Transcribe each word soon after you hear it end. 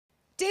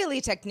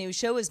Daily Tech News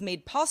Show is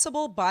made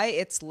possible by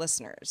its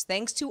listeners.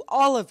 Thanks to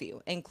all of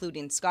you,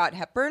 including Scott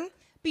Hepburn,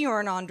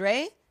 Bjorn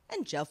Andre,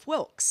 and Jeff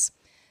Wilkes.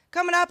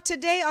 Coming up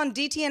today on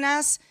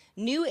DTNS,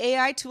 new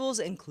AI tools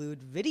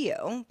include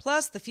video,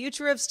 plus the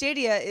future of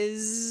Stadia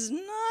is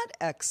not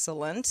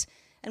excellent.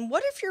 And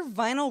what if your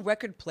vinyl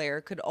record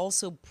player could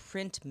also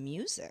print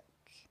music?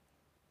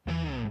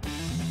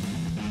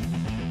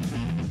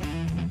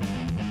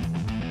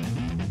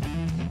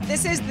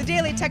 This is the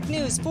Daily Tech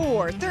News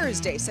for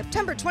Thursday,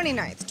 September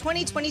 29th,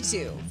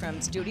 2022. From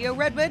Studio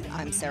Redwood,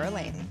 I'm Sarah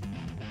Lane.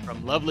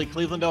 From lovely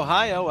Cleveland,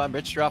 Ohio, I'm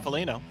Rich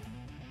Stroffolino.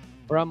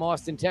 From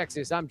Austin,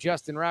 Texas, I'm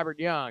Justin Robert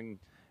Young.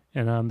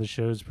 And I'm the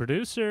show's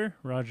producer,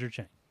 Roger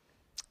Chang.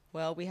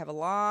 Well, we have a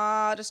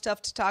lot of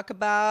stuff to talk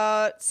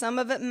about. Some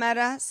of it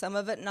meta, some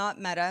of it not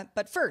meta.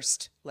 But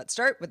first, let's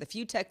start with a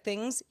few tech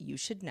things you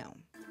should know.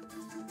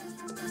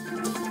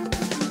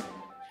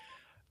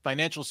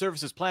 Financial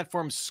services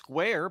platform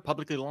Square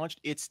publicly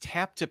launched its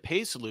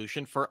tap-to-pay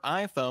solution for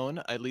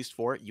iPhone, at least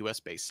for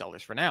US-based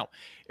sellers for now.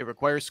 It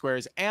requires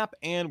Square's app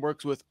and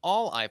works with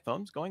all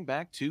iPhones going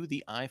back to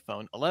the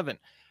iPhone 11.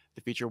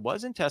 The feature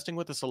was in testing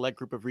with a select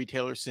group of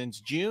retailers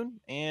since June,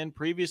 and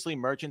previously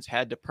merchants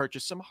had to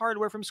purchase some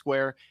hardware from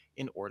Square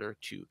in order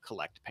to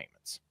collect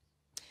payments.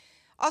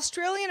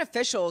 Australian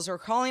officials are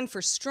calling for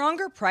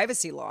stronger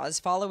privacy laws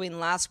following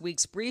last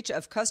week's breach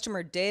of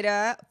customer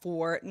data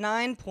for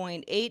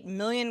 9.8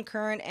 million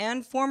current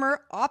and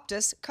former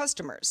Optus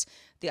customers.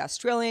 The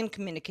Australian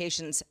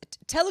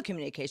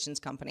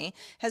telecommunications company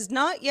has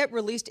not yet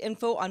released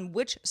info on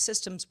which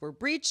systems were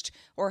breached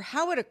or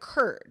how it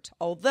occurred,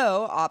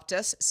 although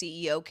Optus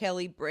CEO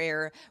Kelly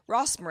Blair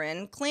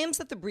Rosmarin claims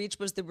that the breach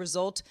was the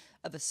result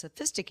of a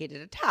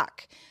sophisticated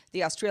attack.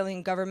 The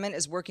Australian government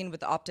is working with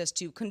Optus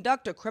to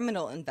conduct a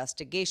criminal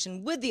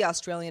investigation with the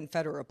Australian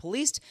Federal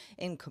Police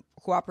in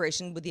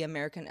cooperation with the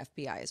American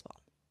FBI as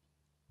well.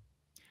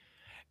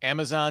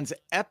 Amazon's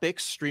Epic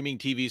streaming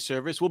TV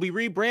service will be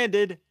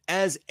rebranded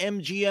as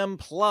MGM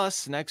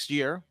Plus next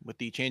year, with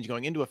the change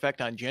going into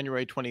effect on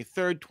January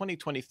 23rd,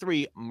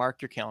 2023.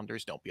 Mark your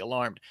calendars, don't be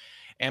alarmed.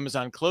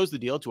 Amazon closed the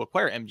deal to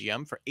acquire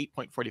MGM for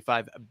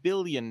 $8.45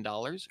 billion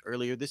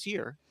earlier this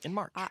year in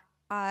March.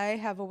 I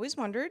have always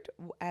wondered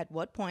at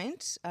what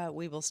point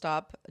we will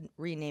stop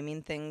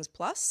renaming things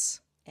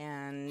Plus.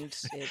 And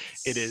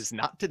it is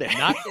not today.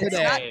 Not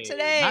today. Not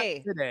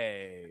today. Not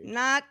today.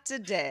 Not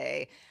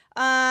today.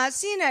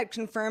 CNET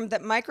confirmed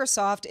that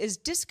Microsoft is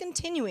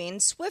discontinuing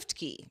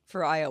SwiftKey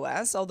for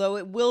iOS, although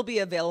it will be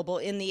available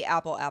in the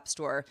Apple App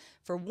Store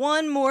for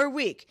one more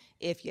week.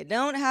 If you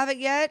don't have it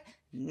yet,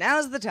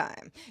 now's the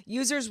time.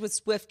 Users with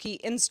SwiftKey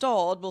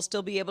installed will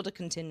still be able to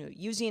continue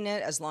using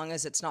it as long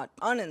as it's not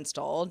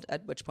uninstalled,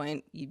 at which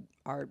point you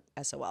are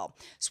SOL.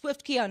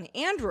 SwiftKey on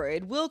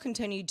Android will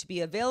continue to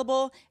be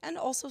available and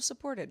also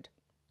supported.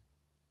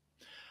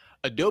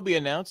 Adobe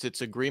announced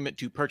its agreement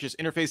to purchase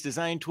interface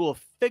design tool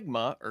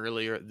Figma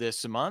earlier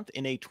this month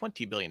in a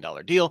 $20 billion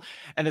deal,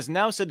 and has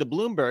now said to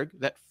Bloomberg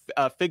that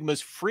Figma's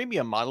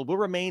freemium model will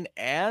remain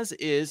as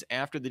is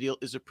after the deal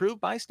is approved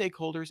by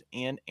stakeholders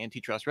and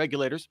antitrust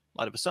regulators.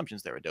 A lot of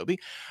assumptions there, Adobe.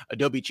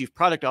 Adobe Chief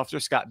Product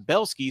Officer Scott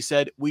Belsky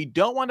said, "We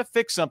don't want to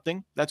fix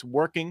something that's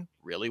working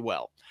really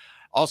well."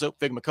 Also,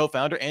 Figma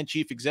co-founder and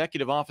chief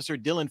executive officer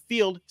Dylan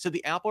Field said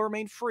the app will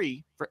remain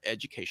free for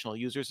educational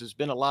users. There's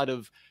been a lot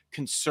of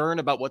concern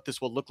about what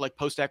this will look like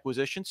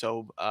post-acquisition,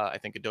 so I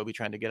think Adobe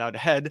trying to get out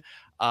ahead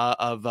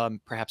of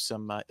perhaps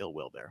some ill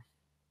will there.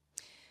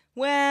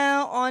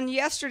 Well, on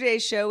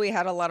yesterday's show, we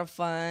had a lot of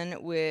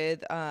fun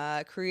with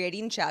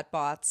creating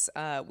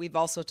chatbots. We've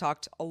also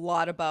talked a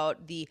lot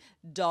about the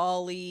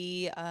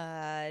Dolly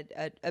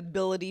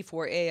ability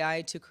for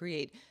AI to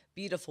create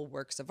beautiful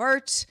works of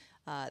art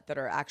that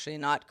are actually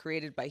not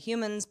created by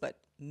humans, but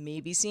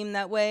maybe seem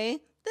that way.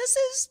 This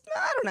is,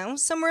 I don't know,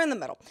 somewhere in the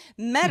middle.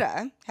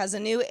 Meta has a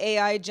new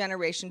AI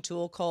generation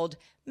tool called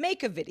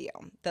Make a Video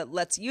that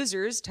lets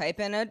users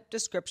type in a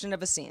description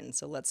of a scene.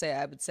 So let's say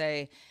I would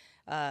say,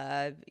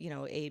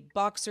 a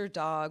boxer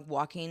dog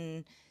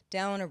walking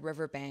down a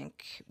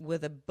riverbank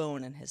with a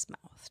bone in his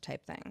mouth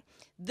type thing.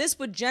 This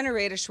would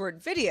generate a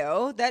short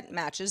video that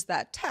matches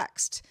that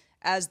text.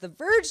 As The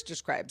Verge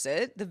describes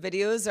it, the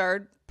videos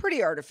are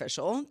pretty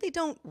artificial. They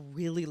don't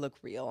really look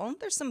real.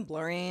 There's some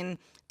blurring,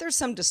 there's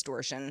some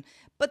distortion,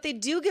 but they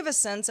do give a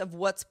sense of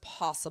what's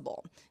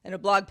possible. In a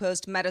blog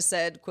post, Meta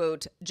said,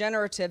 quote,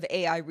 "Generative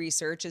AI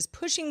research is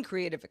pushing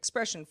creative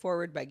expression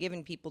forward by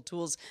giving people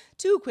tools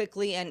to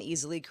quickly and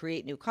easily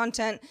create new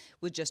content.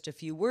 With just a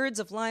few words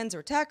of lines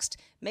or text,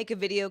 Make a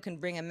Video can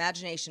bring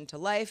imagination to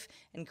life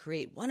and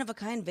create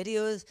one-of-a-kind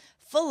videos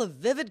full of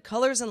vivid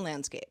colors and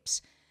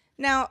landscapes."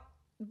 Now,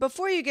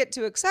 before you get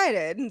too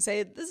excited and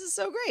say, this is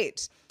so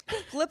great,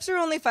 clips are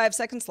only 5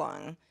 seconds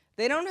long.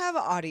 They don't have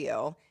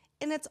audio,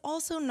 and it's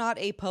also not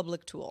a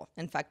public tool.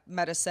 In fact,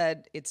 Meta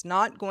said it's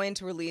not going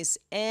to release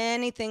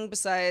anything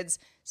besides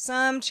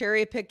some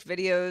cherry-picked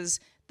videos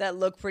that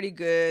look pretty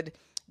good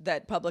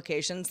that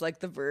publications like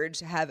The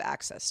Verge have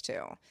access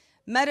to.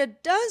 Meta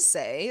does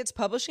say it's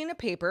publishing a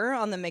paper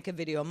on the Make a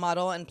Video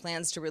model and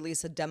plans to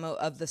release a demo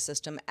of the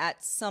system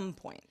at some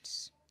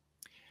point.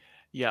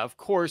 Yeah, of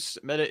course,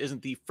 Meta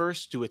isn't the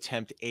first to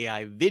attempt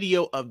AI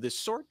video of this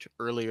sort.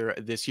 Earlier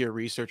this year,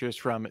 researchers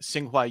from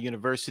Tsinghua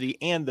University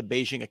and the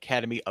Beijing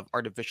Academy of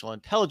Artificial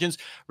Intelligence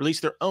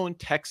released their own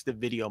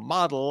text-to-video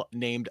model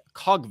named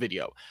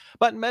CogVideo.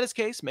 But in Meta's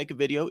case, Make a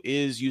Video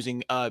is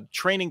using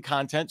training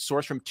content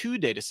sourced from two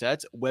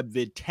datasets,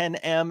 WebVid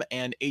 10M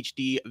and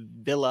HD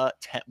Villa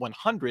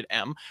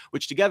 100M,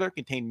 which together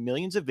contain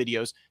millions of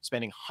videos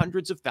spanning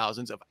hundreds of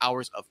thousands of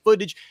hours of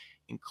footage,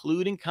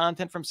 including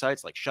content from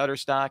sites like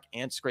Shutterstock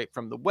and Scrape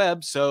from the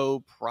Web.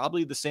 So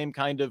probably the same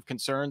kind of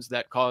concerns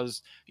that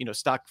cause,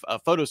 stock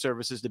photo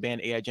services to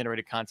ban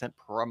AI-generated content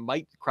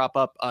might crop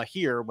up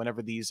here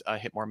whenever these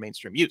hit more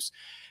mainstream use.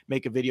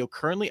 Make a Video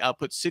currently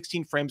outputs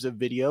 16 frames of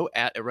video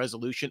at a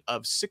resolution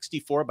of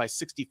 64 by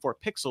 64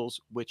 pixels,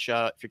 which,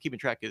 if you're keeping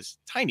track, is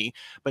tiny.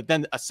 But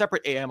then a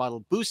separate AI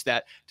model boosts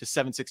that to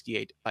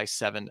 768 by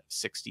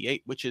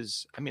 768, which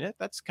is,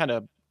 that's kind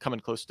of coming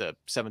close to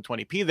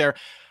 720p there.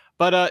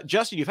 But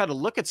Justin, you've had to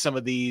look at some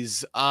of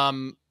these.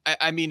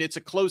 It's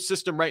a closed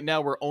system right now.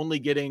 We're only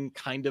getting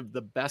kind of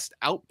the best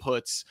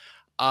outputs.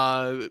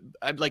 Where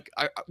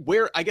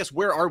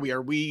are we?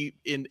 Are we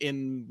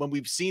in when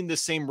we've seen the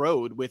same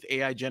road with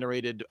AI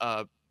generated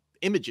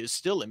images,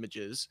 still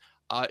images?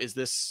 Is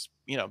this,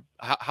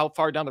 how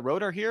far down the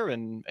road are here,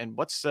 and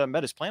what's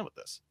Meta's plan with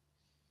this?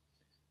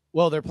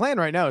 Well, their plan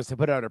right now is to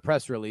put out a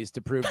press release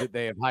to prove that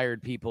they have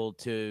hired people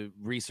to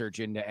research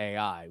into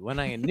AI. When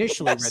I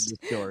initially read the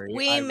story,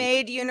 we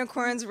made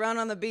unicorns run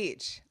on the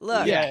beach.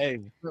 Look, yeah.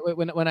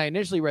 When I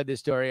initially read this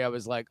story, I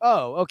was like,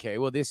 "Oh, okay.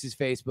 Well, this is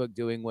Facebook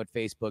doing what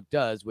Facebook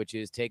does, which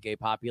is take a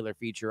popular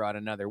feature on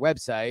another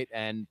website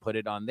and put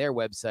it on their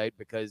website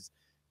because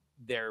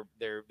they've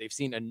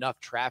seen enough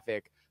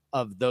traffic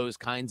of those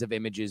kinds of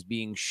images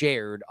being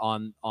shared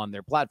on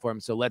their platform.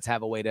 So let's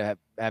have a way to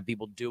have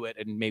people do it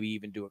and maybe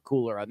even do it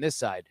cooler on this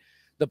side."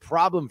 The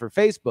problem for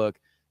Facebook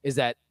is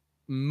that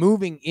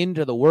moving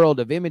into the world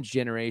of image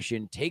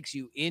generation takes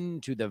you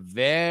into the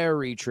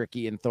very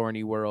tricky and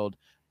thorny world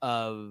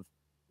of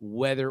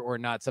whether or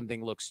not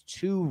something looks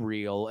too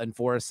real. And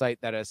for a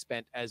site that has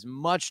spent as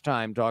much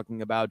time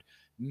talking about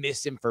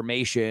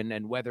misinformation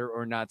and whether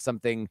or not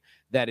something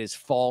that is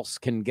false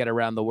can get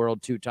around the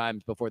world 2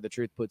 times before the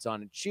truth puts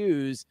on its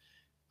shoes,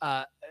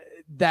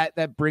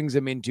 that brings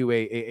them into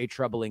a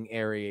troubling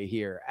area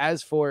here.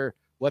 As for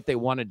what they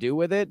want to do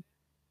with it,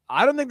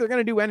 I don't think they're going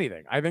to do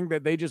anything. I think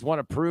that they just want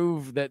to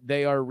prove that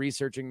they are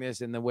researching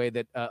this in the way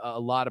that a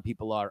lot of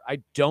people are.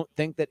 I don't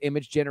think that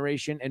image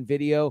generation and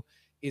video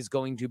is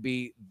going to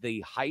be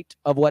the height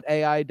of what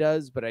AI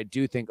does, but I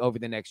do think over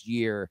the next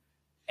year,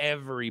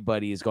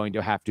 everybody is going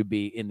to have to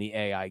be in the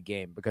AI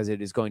game because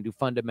it is going to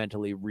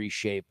fundamentally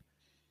reshape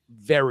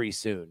very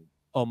soon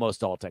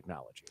almost all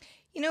technology.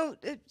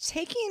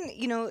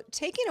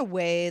 Taking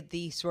away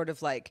the sort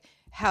of like,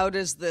 how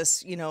does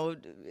this,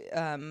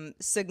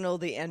 signal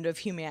the end of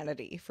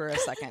humanity for a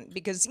second?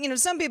 Because,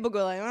 some people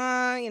go like,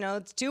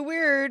 it's too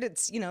weird.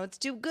 It's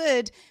too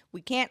good.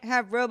 We can't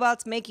have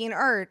robots making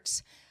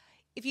art.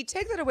 If you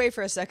take that away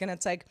for a second,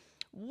 it's like,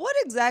 what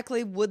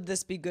exactly would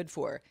this be good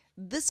for?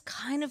 This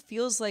kind of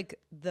feels like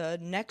the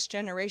next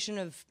generation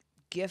of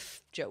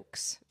GIF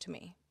jokes to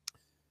me.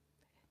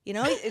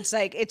 It's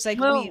like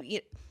well,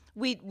 you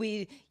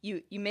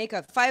make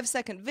a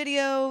 5-second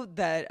video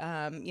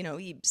that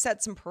you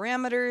set some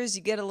parameters,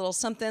 you get a little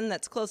something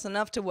that's close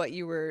enough to what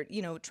you were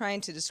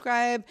trying to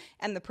describe,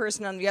 and the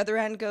person on the other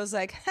end goes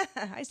like,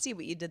 I see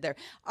what you did there.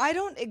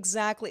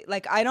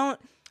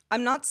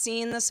 I'm not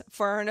seeing this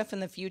far enough in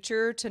the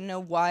future to know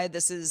why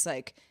this is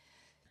like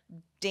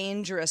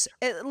dangerous,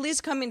 at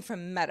least coming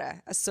from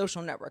Meta, a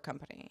social network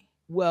company.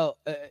 Well,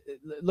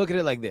 look at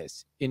it like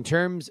this. In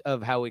terms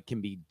of how it can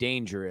be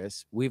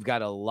dangerous, we've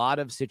got a lot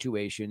of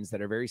situations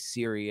that are very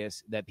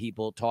serious that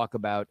people talk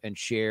about and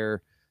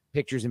share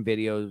pictures and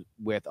videos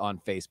with on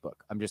Facebook.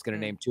 I'm just going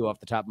to name 2 off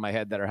the top of my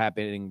head that are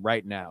happening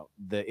right now.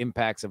 The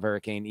impacts of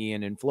Hurricane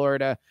Ian in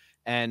Florida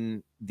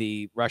and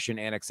the Russian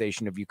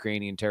annexation of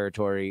Ukrainian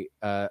territory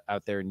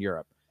out there in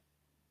Europe.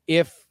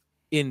 If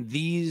in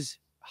these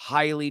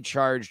highly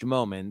charged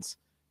moments,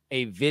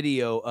 a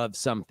video of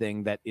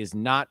something that is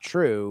not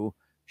true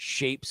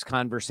shapes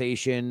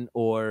conversation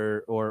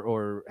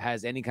or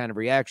has any kind of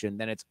reaction,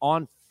 then it's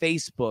on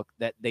Facebook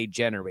that they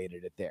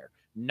generated it there,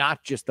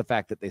 not just the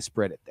fact that they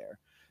spread it there.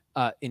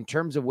 In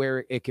terms of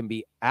where it can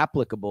be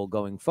applicable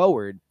going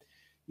forward,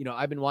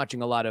 I've been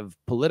watching a lot of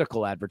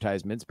political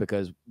advertisements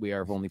because we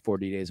are only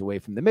 40 days away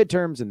from the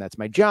midterms, and that's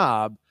my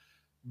job.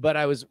 But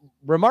I was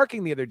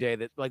remarking the other day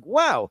that, like,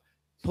 wow,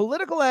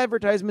 political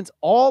advertisements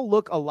all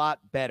look a lot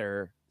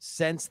better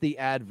since the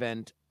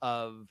advent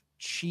of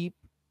cheap,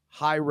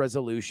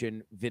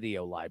 high-resolution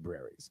video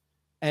libraries.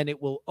 And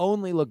it will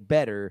only look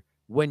better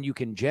when you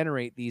can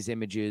generate these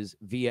images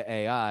via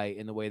AI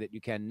in the way that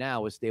you can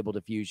now with Stable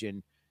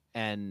Diffusion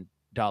and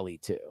DALL-E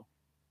 2.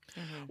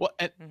 Well,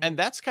 and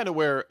that's kind of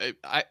where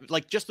I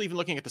like, just even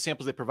looking at the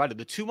samples they provided,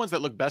 the two ones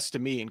that look best to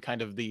me and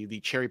kind of the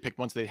cherry picked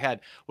ones they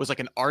had was like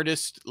an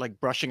artist like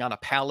brushing on a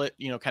palette,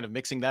 kind of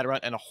mixing that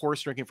around, and a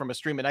horse drinking from a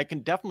stream. And I can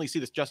definitely see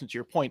this, Justin, to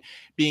your point,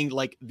 being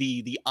like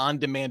the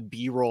on-demand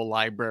B-roll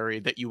library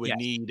that you would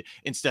need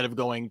instead of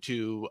going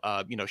to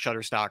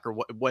Shutterstock or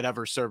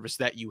whatever service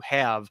that you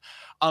have.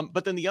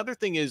 But then the other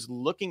thing is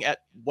looking at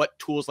what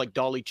tools like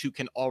DALL-E 2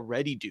 can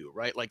already do,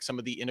 right? Like some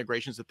of the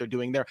integrations that they're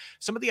doing there,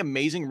 some of the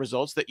amazing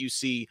results that you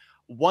see.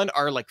 One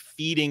are like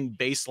feeding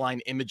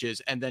baseline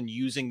images and then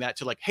using that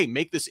to like, hey,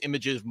 make this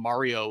image of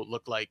Mario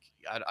look like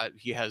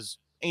he has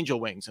angel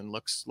wings and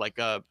looks like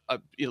a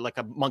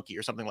monkey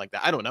or something like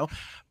that. I don't know.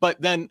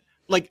 But then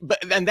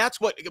and that's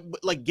what,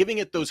 like, giving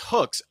it those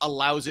hooks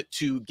allows it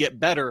to get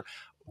better.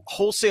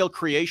 Wholesale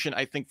creation,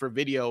 I think, for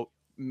video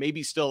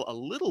maybe still a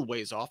little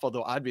ways off,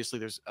 although obviously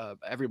there's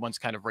everyone's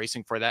kind of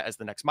racing for that as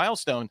the next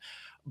milestone.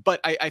 But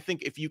I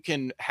think if you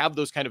can have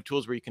those kind of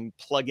tools where you can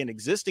plug in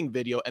existing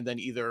video and then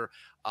either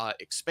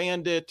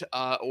expand it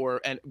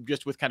and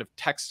just with kind of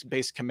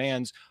text-based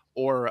commands,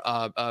 or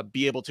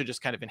be able to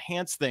just kind of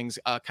enhance things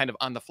kind of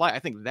on the fly, I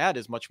think that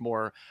is much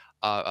more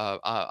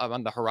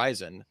on the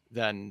horizon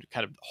than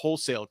kind of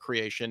wholesale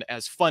creation,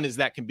 as fun as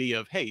that can be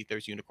of, hey,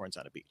 there's unicorns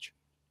on a beach.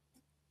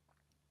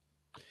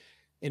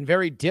 In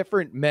very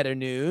different Meta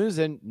news,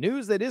 and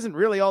news that isn't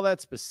really all that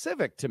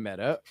specific to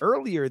Meta,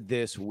 earlier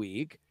this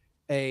week,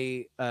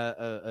 a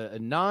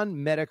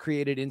non-Meta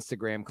created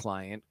Instagram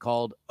client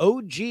called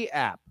OG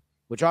App,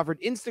 which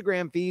offered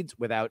Instagram feeds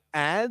without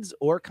ads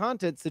or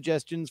content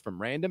suggestions from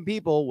random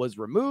people, was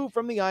removed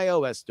from the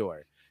iOS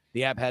store.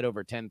 The app had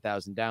over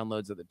 10,000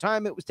 downloads at the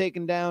time it was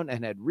taken down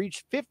and had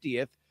reached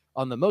 50th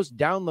on the most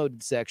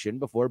downloaded section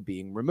before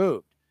being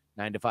removed.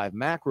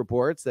 9to5Mac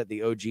reports that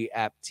the OG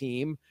App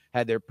team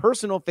had their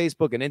personal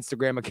Facebook and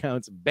Instagram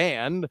accounts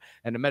banned,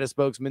 and a Meta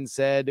spokesman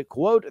said,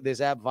 quote, "This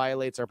app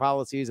violates our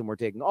policies and we're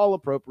taking all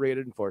appropriate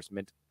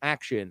enforcement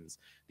actions."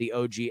 The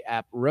OG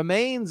App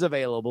remains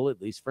available, at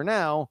least for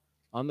now,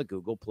 on the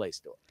Google Play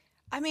Store.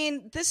 I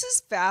mean, this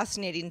is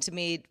fascinating to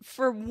me.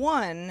 For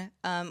one,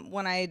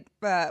 when I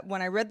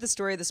read the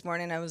story this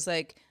morning, I was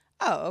like,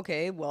 oh,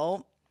 okay,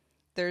 well,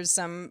 there's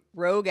some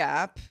rogue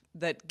app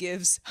that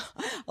gives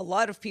a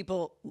lot of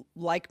people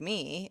like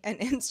me an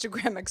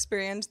Instagram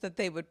experience that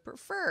they would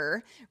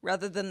prefer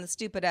rather than the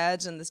stupid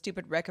ads and the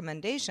stupid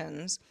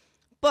recommendations,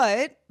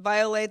 but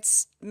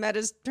violates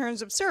Meta's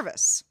terms of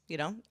service,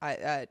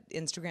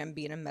 Instagram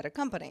being a Meta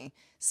company.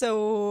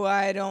 So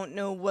I don't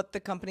know what the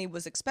company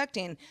was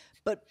expecting,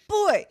 but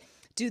boy,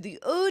 do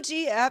the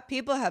OG App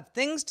people have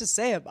things to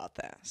say about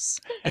this.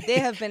 They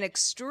have been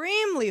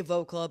extremely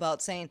vocal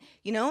about saying,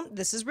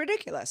 this is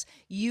ridiculous.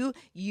 You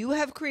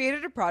have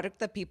created a product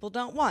that people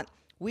don't want.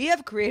 We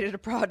have created a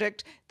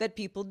product that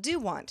people do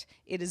want.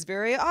 It is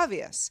very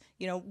obvious.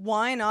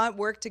 Why not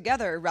work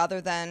together rather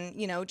than,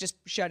 just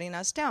shutting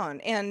us down?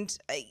 And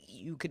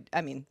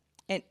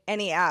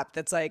any app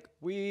that's like,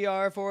 we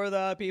are for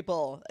the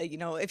people,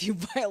 if you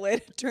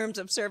violate terms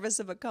of service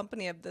of a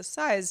company of this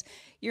size,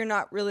 you're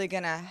not really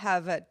going to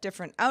have a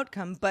different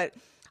outcome. But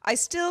I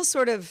still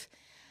sort of,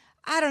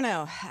 I don't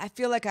know. I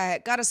feel like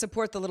I got to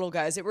support the little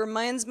guys. It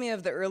reminds me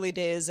of the early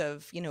days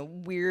of,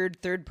 weird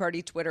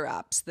third-party Twitter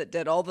apps that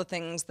did all the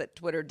things that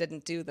Twitter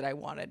didn't do that I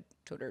wanted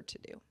Twitter to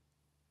do.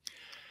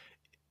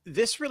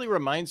 This really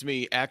reminds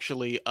me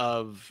actually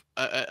of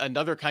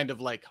another kind of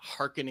like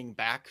hearkening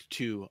back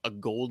to a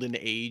golden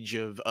age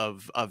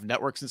of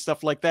networks and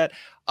stuff like that.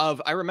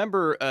 I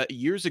remember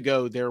years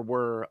ago, there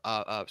were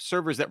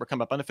servers that were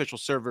coming up, unofficial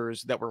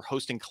servers that were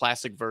hosting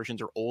classic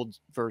versions or old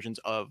versions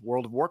of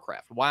World of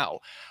Warcraft. WoW.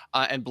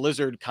 And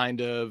Blizzard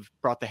kind of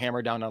brought the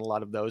hammer down on a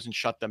lot of those and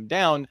shut them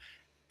down.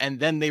 And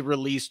then they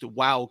released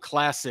WoW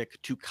Classic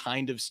to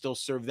kind of still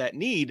serve that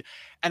need.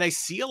 And I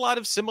see a lot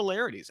of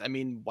similarities. I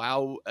mean,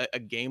 WoW, a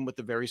game with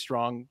a very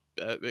strong,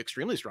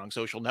 extremely strong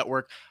social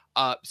network,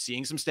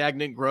 seeing some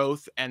stagnant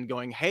growth and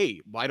going,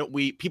 hey, why don't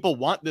people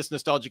want this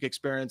nostalgic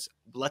experience.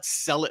 Let's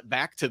sell it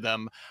back to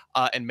them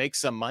and make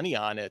some money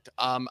on it.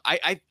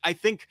 I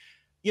think,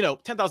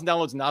 10,000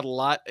 downloads, not a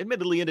lot,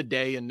 admittedly, in a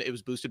day. And it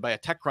was boosted by a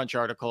TechCrunch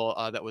article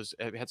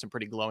that had some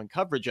pretty glowing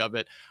coverage of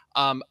it.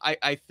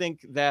 I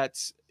think that,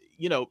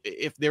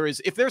 if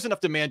there's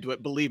enough demand to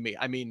it, believe me,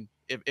 I mean,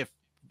 if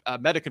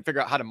Meta can figure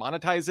out how to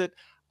monetize it,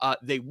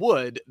 they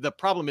would. The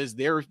problem is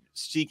they're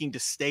seeking to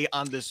stay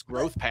on this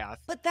growth path.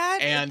 But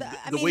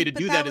the way to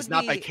do that is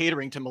not by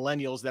catering to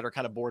millennials that are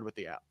kind of bored with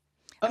the app.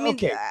 I mean,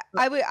 okay.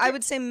 I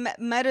would say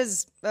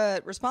Meta's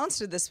response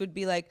to this would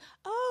be like,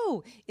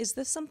 oh, is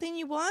this something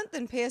you want?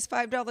 Then pay us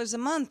 $5 a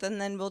month, and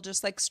then we'll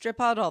just like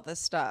strip out all this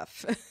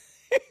stuff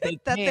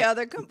that the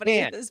other company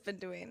has been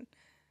doing.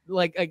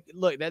 Look,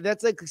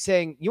 that's like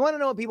saying, you want to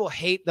know what people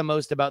hate the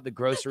most about the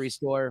grocery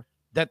store?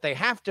 That they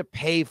have to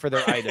pay for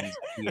their items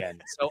at the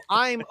end. So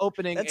I'm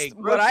opening a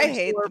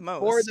grocery store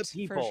for the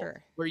people,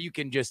 sure, where you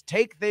can just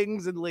take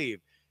things and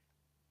leave.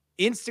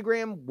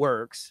 Instagram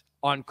works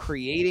on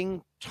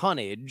creating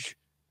tonnage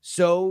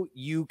so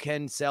you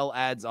can sell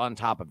ads on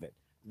top of it.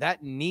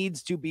 That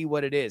needs to be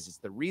what it is. It's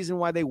the reason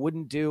why they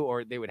wouldn't do,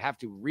 or they would have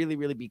to really,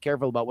 really be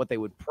careful about what they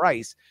would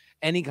price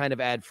any kind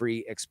of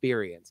ad-free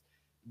experience.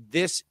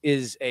 This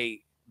is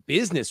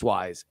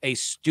business-wise, a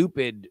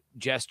stupid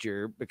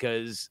gesture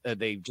because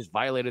they just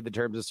violated the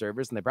terms of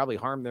service and they probably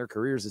harmed their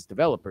careers as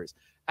developers.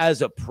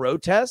 As a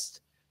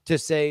protest to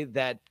say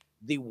that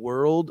the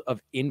world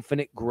of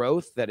infinite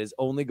growth that is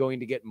only going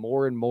to get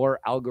more and more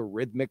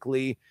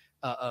algorithmically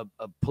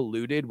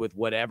polluted with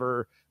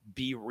whatever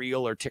Be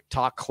Real or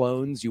TikTok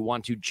clones you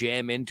want to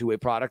jam into a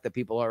product that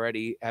people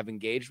already have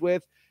engaged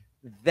with,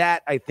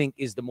 that I think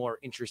is the more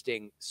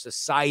interesting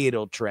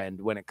societal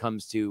trend when it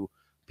comes to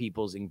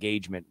people's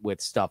engagement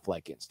with stuff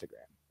like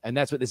Instagram. And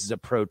that's what this is a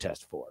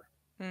protest for.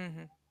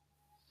 Mm-hmm.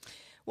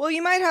 Well,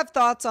 you might have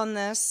thoughts on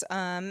this.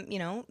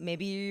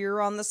 Maybe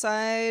you're on the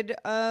side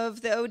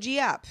of the OG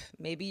app.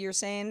 Maybe you're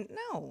saying,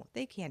 no,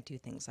 they can't do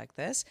things like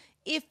this.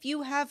 If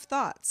you have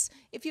thoughts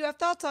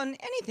on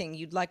anything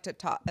you'd like to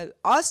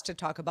us to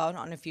talk about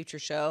on a future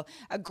show,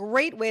 a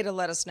great way to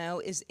let us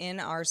know is in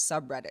our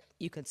subreddit.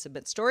 You can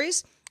submit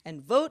stories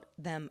and vote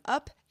them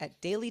up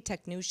at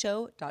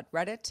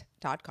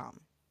dailytechnewsshow.reddit.com.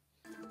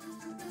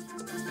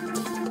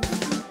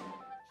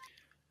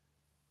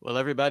 Well,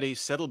 everybody,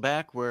 settle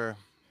back. We're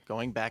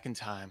going back in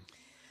time.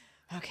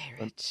 Okay,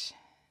 Rich.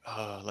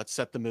 Let's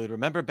set the mood.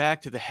 Remember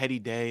back to the heady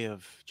day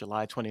of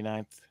July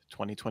 29th,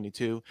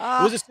 2022? It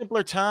was a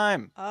simpler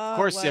time. Of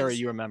course, Sarah,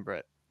 you remember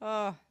it.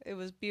 Oh, it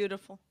was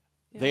beautiful.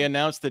 Yeah. They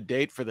announced the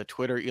date for the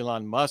Twitter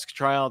Elon Musk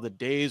trial. The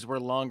days were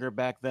longer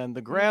back then.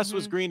 The grass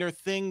was greener.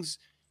 Things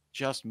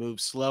just moved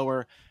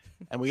slower.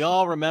 And we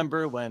all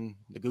remember when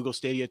the Google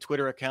Stadia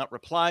Twitter account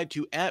replied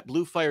to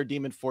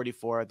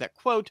 @BlueFireDemon44 that,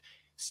 quote,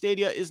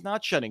 Stadia is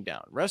not shutting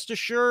down. Rest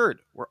assured,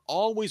 we're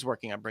always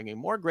working on bringing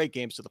more great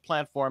games to the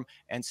platform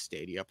and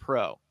Stadia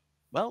Pro.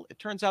 Well, it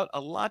turns out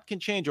a lot can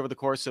change over the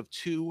course of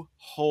 2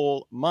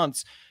 whole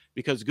months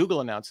because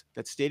Google announced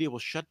that Stadia will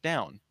shut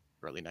down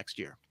early next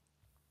year.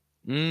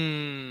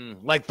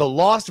 Like the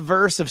lost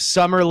verse of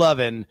Summer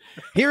Lovin'.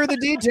 Here are the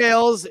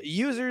details.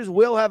 Users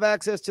will have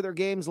access to their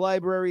games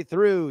library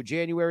through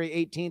January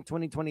 18th,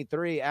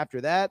 2023.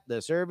 After that,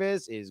 the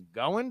service is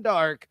going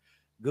dark.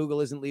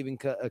 Google isn't leaving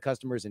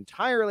customers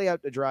entirely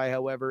out to dry.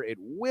 However, it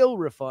will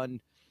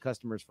refund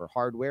customers for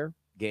hardware,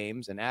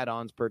 games, and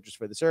add-ons purchased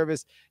for the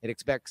service. It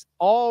expects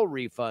all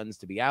refunds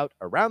to be out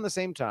around the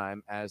same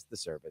time as the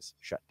service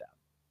shut down.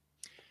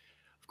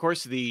 Of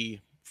course,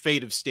 the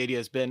fate of Stadia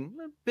has been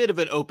a bit of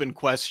an open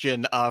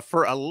question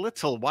for a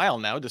little while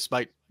now,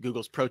 despite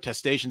Google's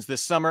protestations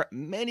this summer.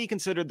 Many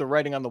considered the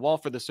writing on the wall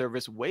for the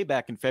service way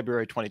back in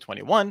February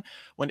 2021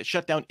 when it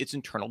shut down its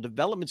internal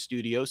development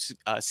studio,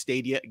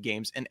 Stadia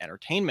Games and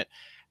Entertainment.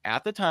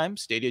 At the time,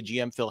 Stadia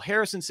GM Phil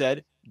Harrison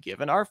said,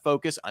 given our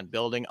focus on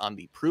building on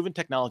the proven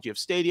technology of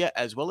Stadia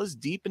as well as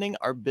deepening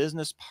our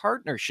business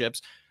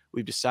partnerships,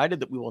 we've decided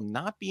that we will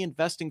not be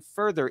investing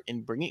further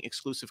in bringing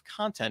exclusive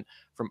content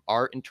from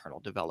our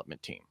internal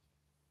development team.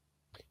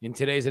 In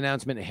today's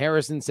announcement,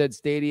 Harrison said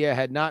Stadia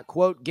had not,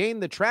 quote,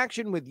 gained the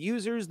traction with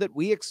users that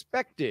we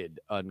expected,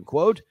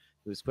 unquote.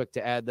 He was quick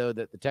to add, though,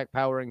 that the tech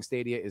powering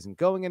Stadia isn't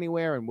going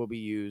anywhere and will be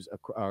used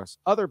across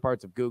other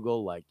parts of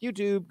Google like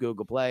YouTube,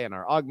 Google Play, and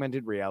our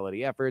augmented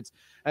reality efforts,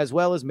 as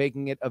well as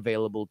making it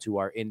available to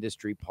our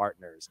industry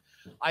partners.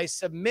 I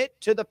submit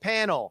to the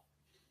panel,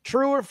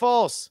 true or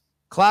false?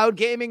 Cloud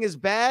gaming is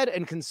bad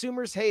and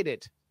consumers hate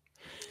it.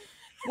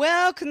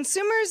 Well,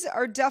 consumers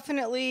are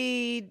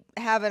definitely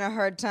having a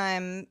hard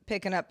time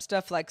picking up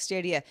stuff like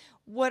Stadia.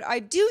 What I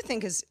do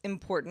think is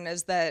important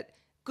is that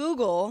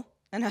Google,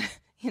 and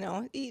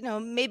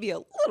maybe a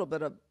little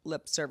bit of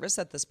lip service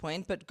at this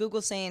point, but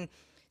Google saying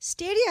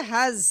Stadia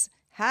has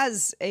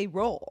a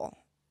role,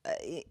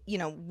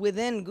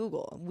 within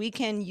Google. We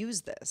can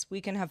use this.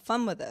 We can have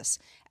fun with this.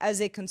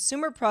 As a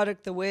consumer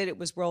product, the way it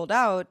was rolled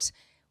out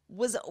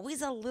was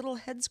always a little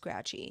head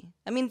scratchy.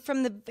 I mean,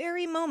 from the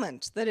very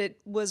moment that it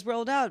was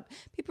rolled out,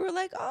 people were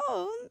like,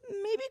 oh,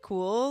 maybe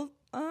cool.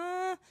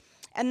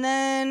 And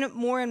then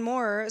more and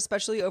more,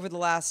 especially over the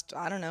last,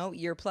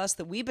 year plus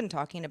that we've been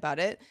talking about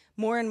it,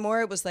 more and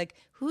more it was like,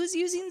 who's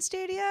using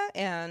Stadia?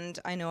 And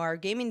I know our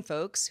gaming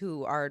folks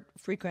who are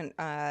frequent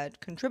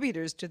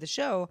contributors to the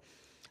show,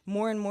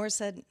 more and more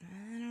said,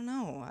 I don't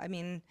know. I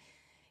mean,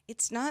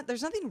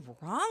 there's nothing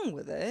wrong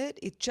with it.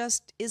 It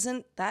just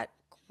isn't that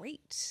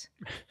great.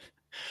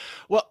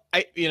 Well,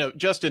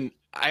 Justin,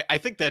 I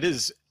think that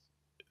is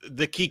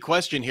the key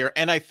question here.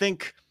 And I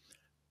think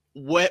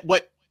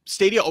what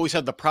Stadia always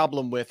had the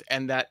problem with,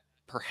 and that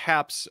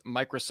perhaps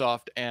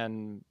Microsoft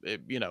and,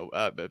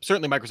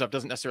 certainly Microsoft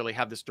doesn't necessarily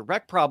have this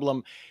direct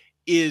problem,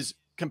 is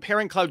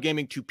comparing cloud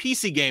gaming to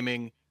PC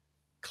gaming.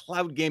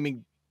 Cloud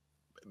gaming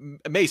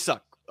may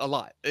suck a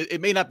lot.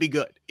 It may not be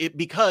good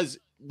because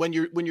when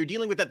you're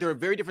dealing with that, there are a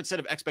very different set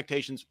of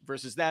expectations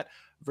versus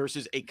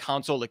a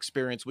console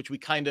experience, which we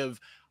kind of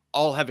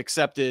all have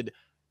accepted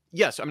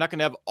yes, I'm not going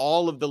to have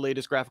all of the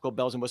latest graphical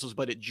bells and whistles,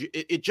 but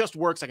it just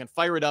works. I can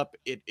fire it up.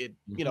 I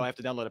have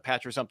to download a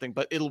patch or something,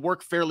 but it'll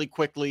work fairly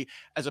quickly,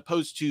 as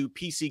opposed to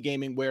PC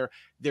gaming where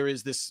there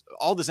is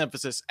all this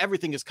emphasis.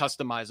 Everything is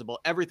customizable.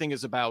 Everything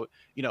is about,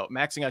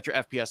 maxing out your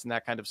FPS and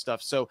that kind of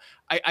stuff. So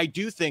I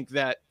do think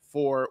that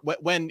for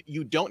when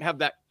you don't have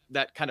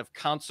that kind of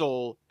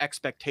console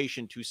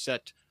expectation to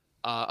set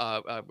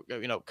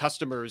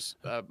customers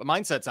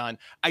mindsets on,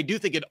 I do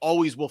think it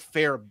always will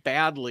fare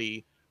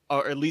badly,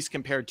 or at least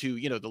compared to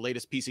the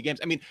latest PC games.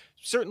 I mean,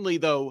 certainly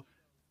though,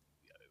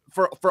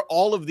 for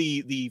all of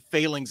the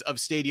failings of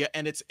Stadia,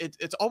 and it's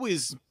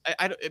always,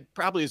 it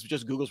probably is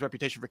just Google's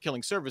reputation for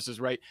killing services,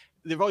 right?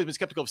 They've always been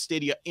skeptical of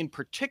Stadia in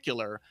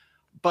particular,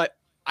 but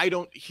I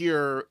don't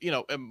hear,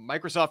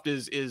 Microsoft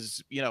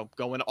is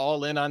going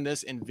all in on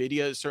this.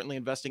 Nvidia is certainly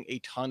investing a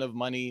ton of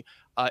money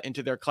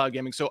into their cloud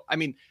gaming. So I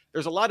mean,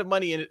 there's a lot of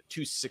money in it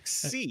to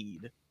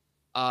succeed.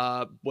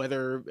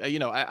 Whether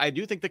I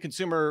do think the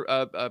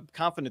consumer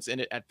confidence in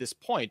it at this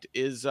point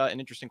is an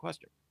interesting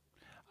question.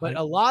 But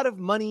a lot of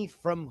money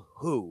from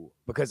who?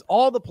 Because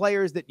all the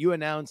players that you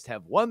announced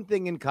have one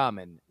thing in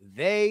common: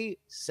 they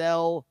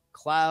sell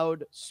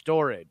cloud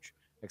storage,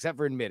 except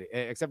for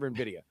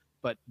Nvidia.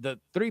 But the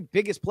three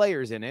biggest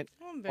players in it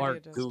are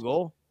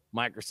Google,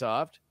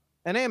 Microsoft,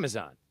 and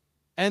Amazon.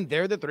 And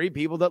they're the three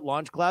people that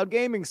launch cloud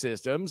gaming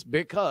systems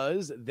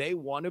because they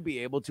want to be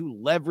able to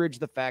leverage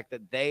the fact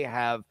that they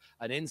have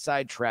an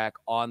inside track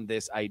on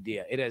this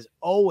idea. It has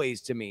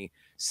always, to me,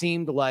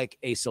 seemed like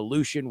a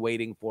solution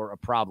waiting for a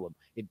problem.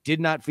 It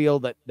did not feel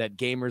that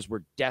gamers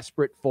were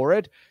desperate for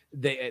it.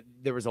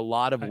 There was a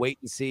lot of wait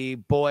and see.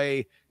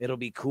 Boy, it'll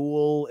be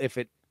cool if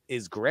it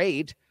is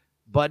great,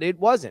 but it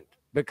wasn't,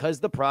 because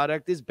the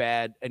product is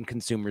bad and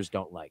consumers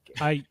don't like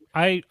it.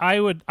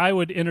 I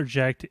would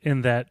interject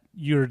in that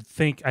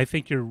I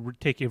think you're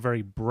taking a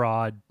very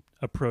broad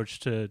approach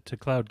to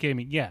cloud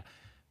gaming. Yeah,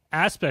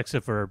 aspects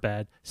of it are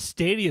bad.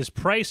 Stadia's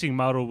pricing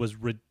model was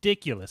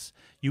ridiculous.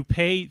 You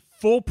pay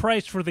full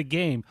price for the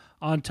game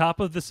on top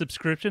of the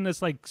subscription.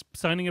 It's like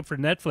signing up for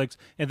Netflix,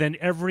 and then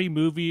every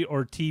movie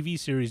or TV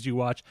series you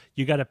watch,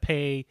 you got to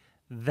pay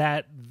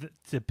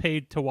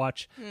to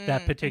watch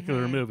that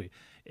particular movie.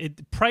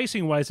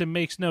 Pricing wise, it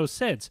makes no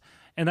sense.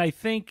 And I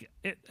think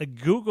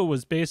Google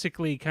was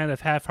basically kind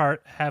of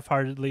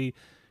half-heartedly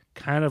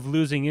kind of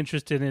losing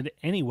interest in it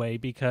anyway,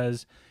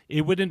 because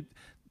it wouldn't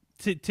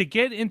to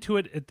get into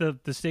it at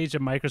the stage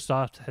that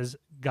Microsoft has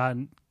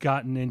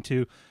gotten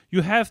into.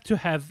 You have to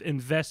have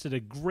invested a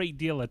great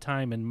deal of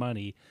time and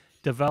money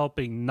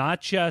developing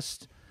not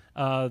just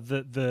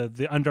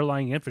the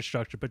underlying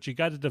infrastructure, but you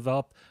got to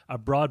develop a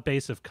broad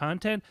base of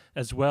content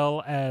as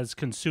well as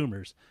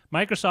consumers.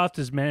 Microsoft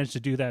has managed to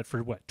do that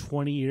for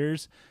 20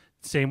 years,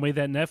 same way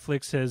that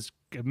Netflix has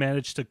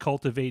managed to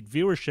cultivate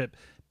viewership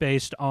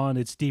based on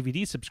its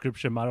DVD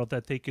subscription model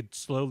that they could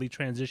slowly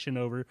transition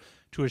over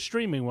to a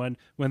streaming one.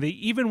 When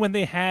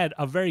they had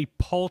a very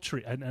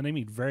paltry, and I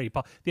mean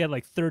they had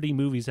like 30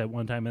 movies at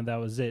one time, and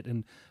that was it,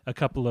 and a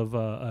couple of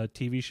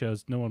TV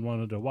shows no one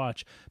wanted to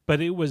watch.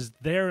 But it was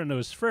there and it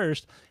was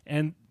first,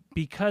 and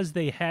because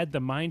they had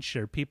the mind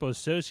share, people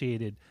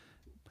associated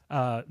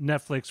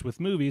Netflix with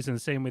movies in the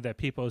same way that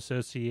people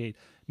associate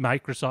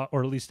Microsoft,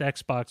 or at least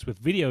Xbox, with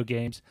video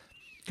games.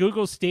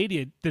 Google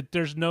Stadia, that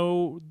there's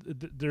no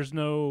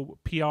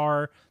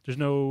PR, there's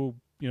no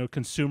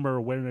consumer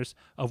awareness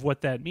of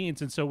what that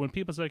means, and so when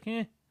people's like,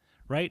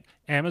 right,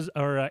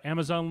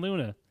 Amazon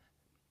Luna,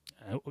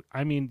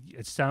 I mean,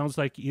 it sounds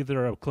like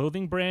either a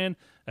clothing brand,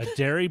 a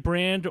dairy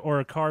brand,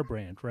 or a car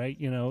brand, right?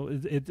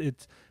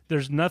 It's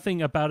there's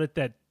nothing about it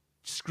that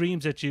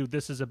screams at you,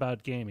 this is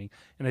about gaming.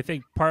 And I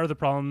think part of the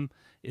problem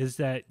is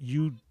that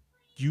you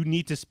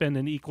need to spend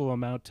an equal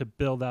amount to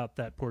build out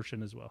that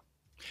portion as well.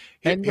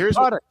 And the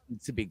product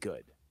needs to be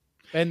good.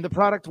 And the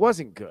product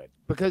wasn't good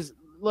because,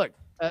 look,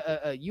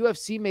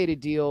 UFC made a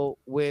deal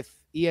with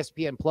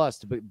ESPN Plus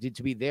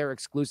to be their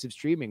exclusive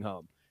streaming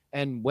home.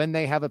 And when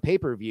they have a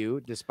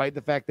pay-per-view, despite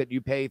the fact that you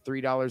pay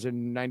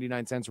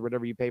 $3.99 or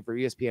whatever you pay for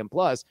ESPN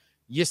Plus,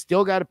 you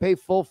still got to pay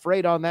full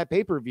freight on that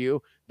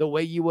pay-per-view the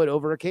way you would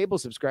over a cable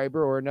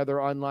subscriber or another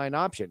online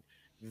option.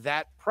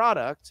 That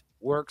product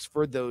works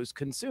for those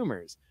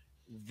consumers.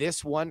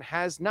 This one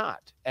has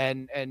not.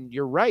 And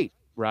you're right,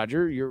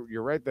 Roger.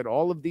 You're right that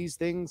all of these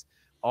things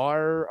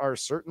are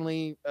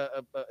certainly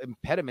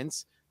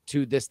impediments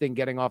to this thing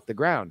getting off the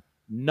ground.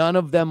 None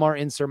of them are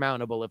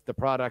insurmountable if the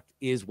product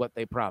is what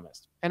they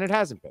promised, and it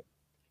hasn't been.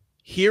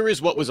 Here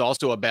is what was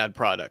also a bad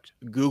product: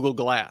 Google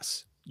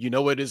Glass. You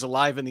know what is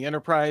alive in the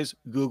enterprise?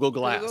 Google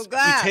Glass. Google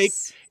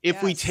Glass.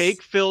 If we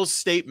take Phil's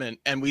statement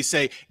and we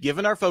say,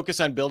 given our focus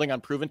on building on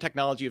proven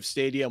technology of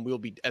Stadia, and we will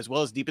be, as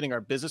well as deepening our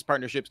business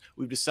partnerships,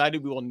 we've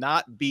decided we will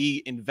not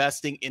be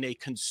investing in a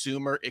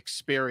consumer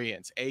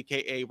experience,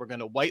 aka we're going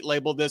to white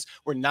label this.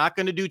 We're not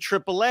going to do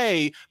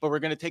AAA, but we're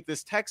going to take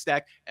this tech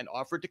stack and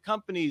offer it to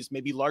companies,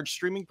 maybe large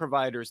streaming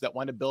providers that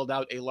want to build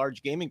out a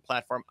large gaming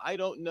platform. I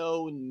don't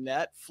know,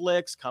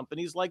 Netflix,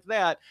 companies like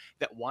that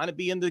want to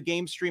be in the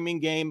game streaming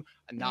game,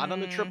 not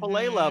on the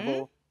AAA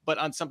level, but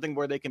on something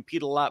where they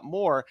compete a lot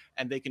more,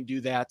 and they can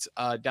do that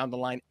down the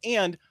line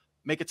and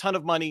make a ton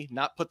of money,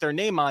 not put their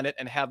name on it,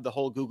 and have the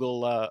whole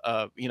Google,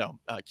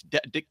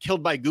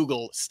 killed by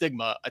Google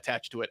stigma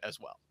attached to it as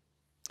well.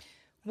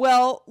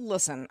 Well,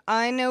 listen,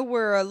 I know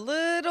we're a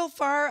little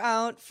far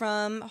out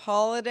from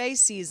holiday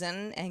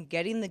season and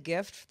getting the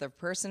gift for the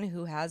person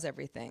who has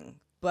everything,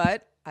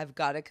 but I've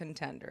got a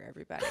contender,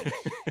 everybody.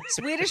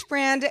 Swedish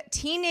brand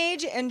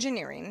Teenage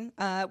Engineering,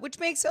 which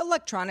makes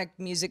electronic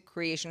music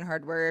creation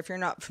hardware. If you're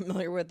not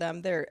familiar with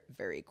them, they're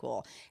very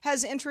cool,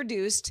 has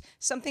introduced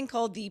something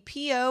called the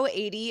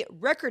PO80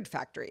 Record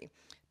Factory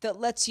that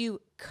lets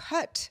you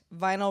cut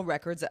vinyl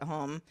records at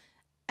home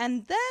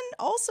and then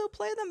also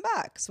play them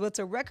back. So it's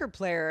a record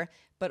player,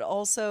 but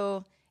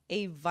also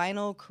a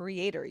vinyl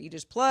creator. You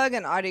just plug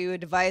an audio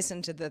device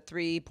into the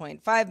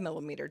 3.5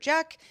 millimeter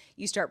jack.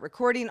 You start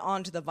recording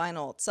onto the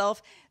vinyl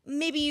itself.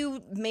 Maybe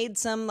you made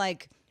some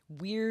like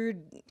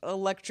weird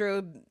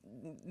electro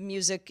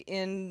music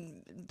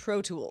in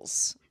Pro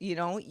Tools. You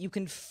know, you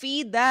can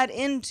feed that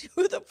into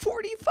the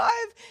 45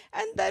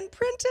 and then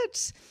print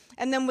it.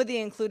 And then with the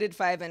included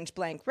 5-inch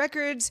blank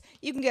records,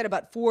 you can get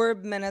about 4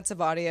 minutes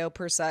of audio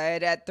per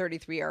side at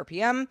 33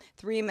 RPM,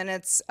 3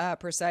 minutes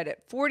per side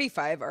at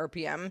 45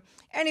 RPM.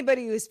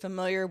 Anybody who's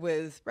familiar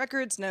with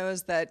records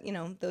knows that, you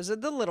know, those are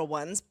the little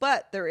ones,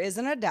 but there is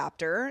an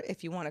adapter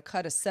if you want to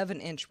cut a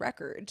 7-inch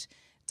record.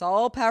 It's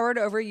all powered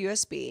over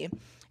USB.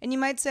 And you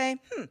might say,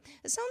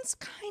 it sounds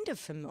kind of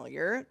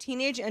familiar.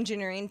 Teenage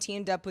Engineering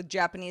teamed up with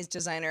Japanese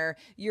designer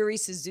Yuri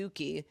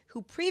Suzuki,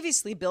 who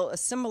previously built a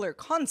similar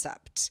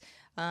concept.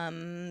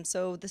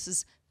 So this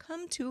has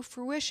come to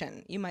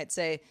fruition. You might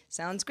say,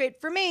 sounds great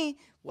for me.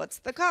 What's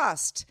the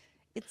cost?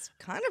 It's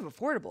kind of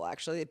affordable,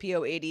 actually. The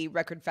PO80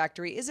 Record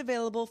Factory is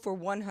available for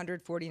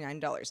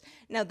 $149.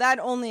 Now, that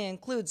only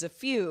includes a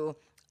few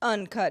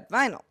uncut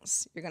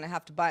vinyls. You're going to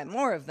have to buy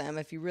more of them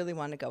if you really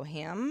want to go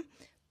ham.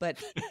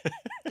 But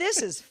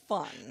this is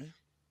fun.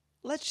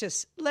 Let's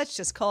just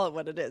call it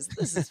what it is.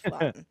 This is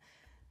fun.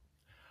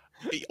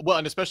 Well,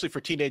 and especially for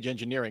Teenage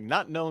Engineering,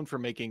 not known for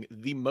making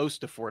the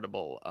most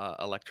affordable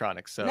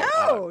electronics. So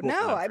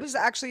no, I was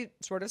actually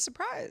sort of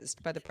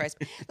surprised by the price.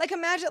 Like,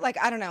 imagine, like,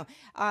 I don't know,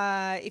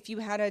 if you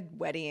had a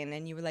wedding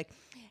and you were like,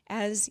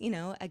 as, you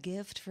know, a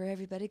gift for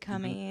everybody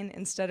coming,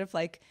 instead of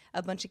like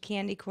a bunch of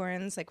candy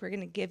corns, like we're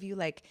going to give you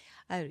like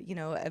a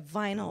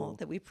vinyl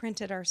that we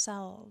printed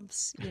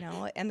ourselves, you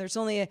know, and there's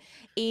only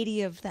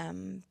 80 of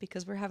them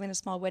because we're having a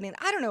small wedding.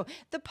 I don't know.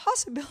 The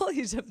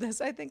possibilities of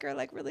this, I think, are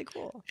like really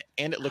cool.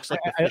 And it looks like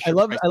I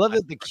love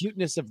that the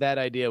cuteness of that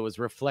idea was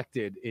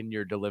reflected in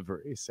your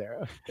delivery,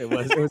 Sarah. It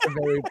was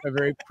a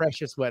very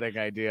precious wedding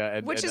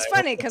idea, Which is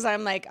funny because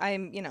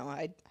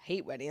I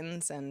hate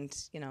weddings, and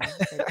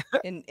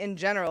in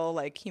general,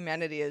 like,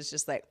 humanity is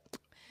just like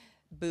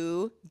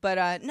boo.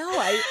 But no,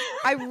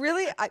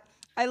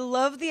 I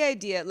love the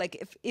idea.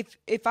 Like,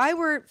 if I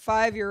were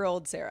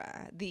 5-year-old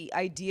Sarah, the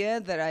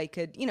idea that I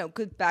could,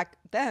 because back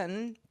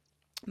then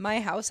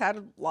my house had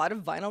a lot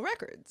of vinyl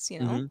records,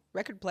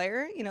 record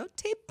player,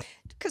 tape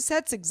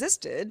cassettes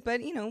existed,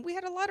 but we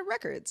had a lot of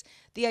records.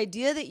 The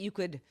idea that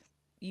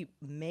you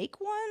make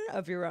one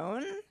of your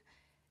own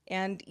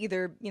and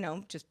either,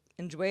 just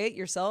enjoy it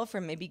yourself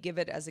or maybe give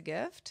it as a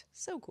gift.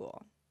 So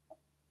cool.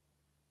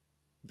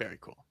 Very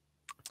cool.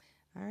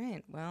 All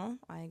right. Well,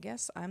 I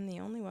guess I'm the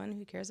only one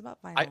who cares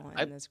about vinyl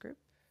in this group.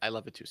 I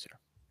love it too,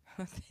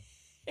 Sarah.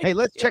 Hey,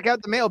 let's check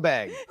out the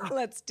mailbag.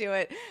 Let's do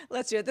it.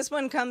 This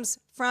one comes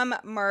from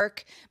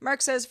Mark.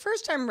 Mark says,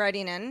 first time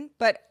writing in,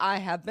 but I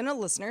have been a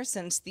listener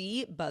since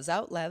the Buzz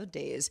Out Loud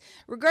days.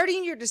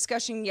 Regarding your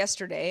discussion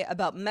yesterday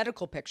about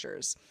medical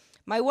pictures,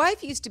 my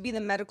wife used to be the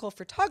medical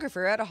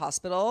photographer at a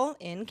hospital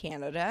in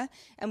Canada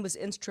and was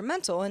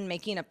instrumental in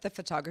making up the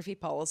photography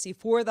policy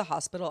for the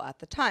hospital at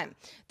the time.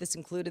 This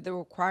included the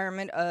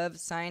requirement of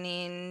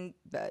signing,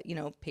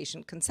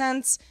 patient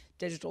consents,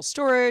 digital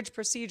storage,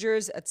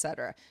 procedures,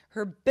 etc.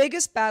 Her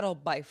biggest battle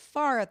by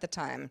far at the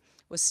time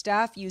was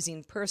staff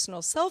using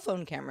personal cell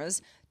phone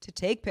cameras to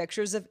take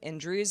pictures of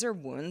injuries or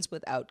wounds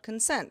without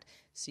consent.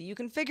 So you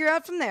can figure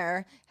out from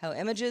there how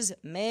images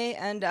may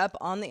end up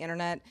on the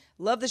internet.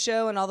 Love the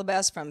show and all the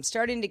best from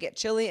starting to get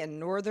chilly in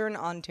Northern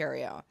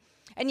Ontario.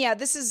 And yeah,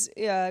 this is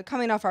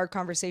coming off our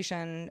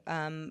conversation,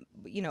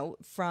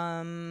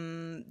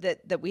 from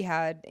that we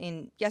had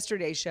in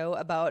yesterday's show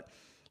about,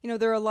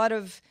 there are a lot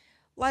of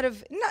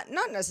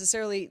not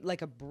necessarily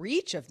like a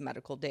breach of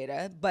medical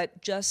data,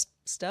 but just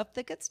stuff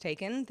that gets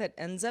taken that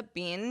ends up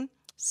being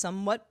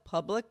somewhat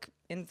public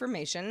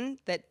information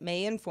that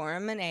may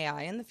inform an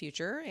AI in the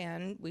future,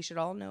 and we should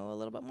all know a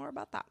little bit more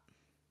about that.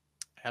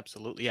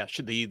 Absolutely, yeah.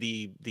 Should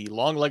the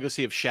long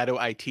legacy of shadow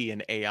IT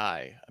and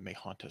AI may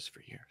haunt us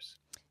for years.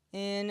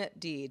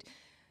 Indeed.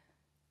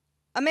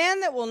 A man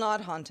that will not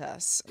haunt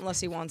us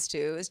unless he wants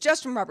to is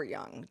Justin Robert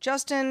Young.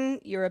 Justin,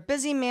 you're a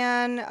busy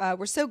man.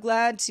 We're so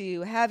glad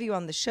to have you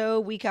on the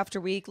show week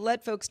after week.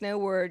 Let folks know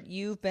what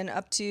you've been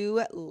up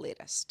to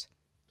latest.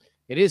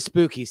 It is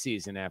spooky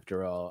season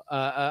after all.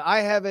 I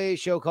have a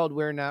show called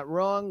We're Not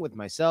Wrong with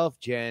myself,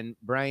 Jen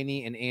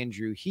Briney, and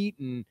Andrew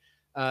Heaton.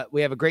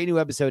 We have a great new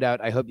episode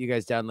out. I hope you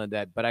guys download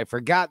that. But I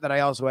forgot that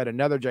I also had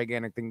another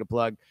gigantic thing to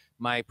plug.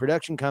 My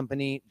production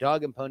company,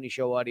 Dog and Pony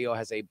Show Audio,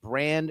 has a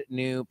brand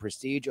new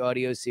prestige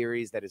audio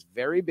series that is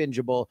very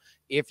bingeable.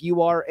 If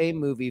you are a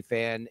movie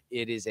fan,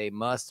 it is a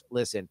must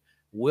listen.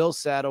 Will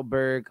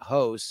Saddleberg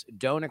hosts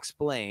Don't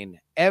Explain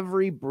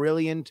every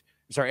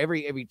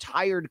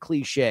tired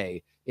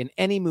cliche in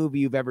any movie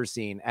you've ever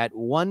seen at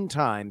one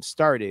time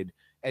started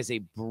as a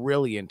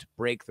brilliant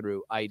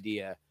breakthrough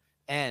idea.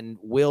 And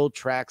Will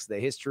tracks the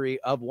history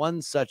of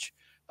one such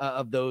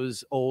of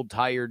those old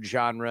tired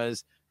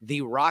genres,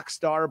 the rock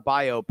star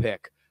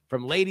biopic.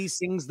 From Lady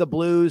Sings the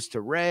Blues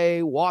to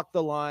Ray, Walk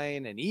the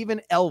Line, and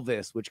even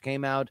Elvis, which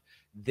came out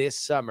this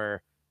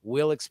summer.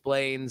 Will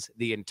explains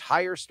the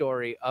entire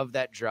story of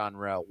that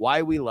genre,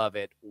 why we love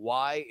it,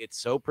 why it's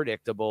so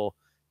predictable.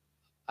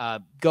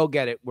 Go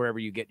get it wherever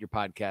you get your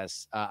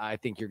podcasts. I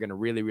think you're going to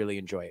really, really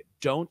enjoy it.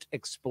 Don't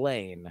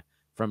Explain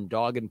from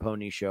Dog and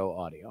Pony Show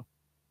Audio.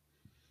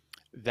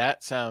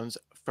 That sounds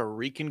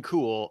freaking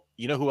cool.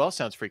 You know who else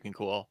sounds freaking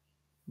cool?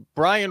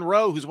 Brian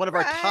Rowe, who's one of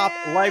our top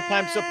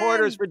lifetime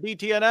supporters for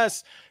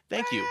DTNS.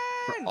 Thank you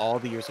for all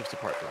the years of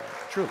support, Brian.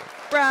 Truly.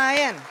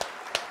 Brian.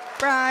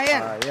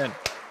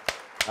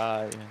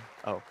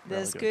 Oh,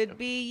 this could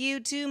be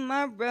you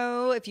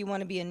tomorrow. If you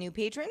want to be a new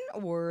patron,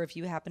 or if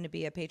you happen to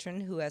be a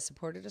patron who has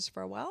supported us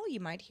for a while, you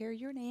might hear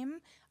your name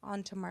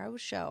on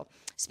tomorrow's show.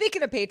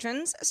 Speaking of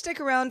patrons, stick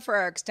around for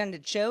our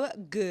extended show,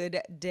 Good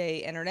Day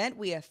Internet.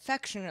 We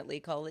affectionately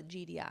call it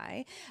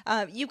GDI.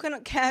 You can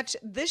catch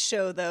this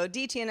show, though.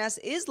 DTNS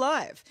is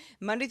live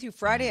Monday through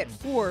Friday at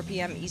 4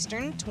 p.m.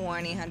 Eastern,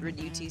 2000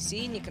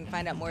 UTC, and you can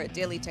find out more at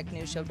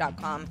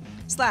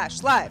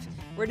dailytechnewsshow.com/live.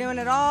 We're doing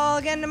it all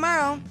again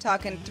tomorrow,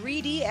 talking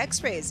 3D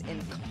X-rays in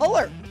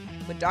color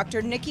with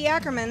Dr. Niki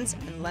Ackermans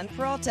and Len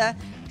Peralta.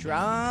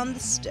 Drawn the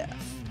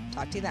stuff.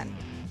 Talk to you then.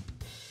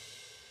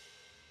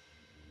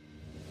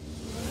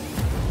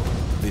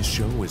 This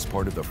show is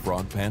part of the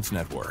Frog Pants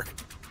Network.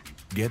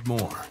 Get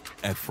more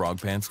at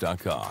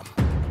frogpants.com.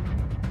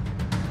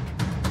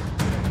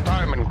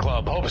 Diamond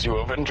Club hopes you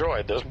have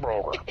enjoyed this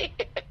program.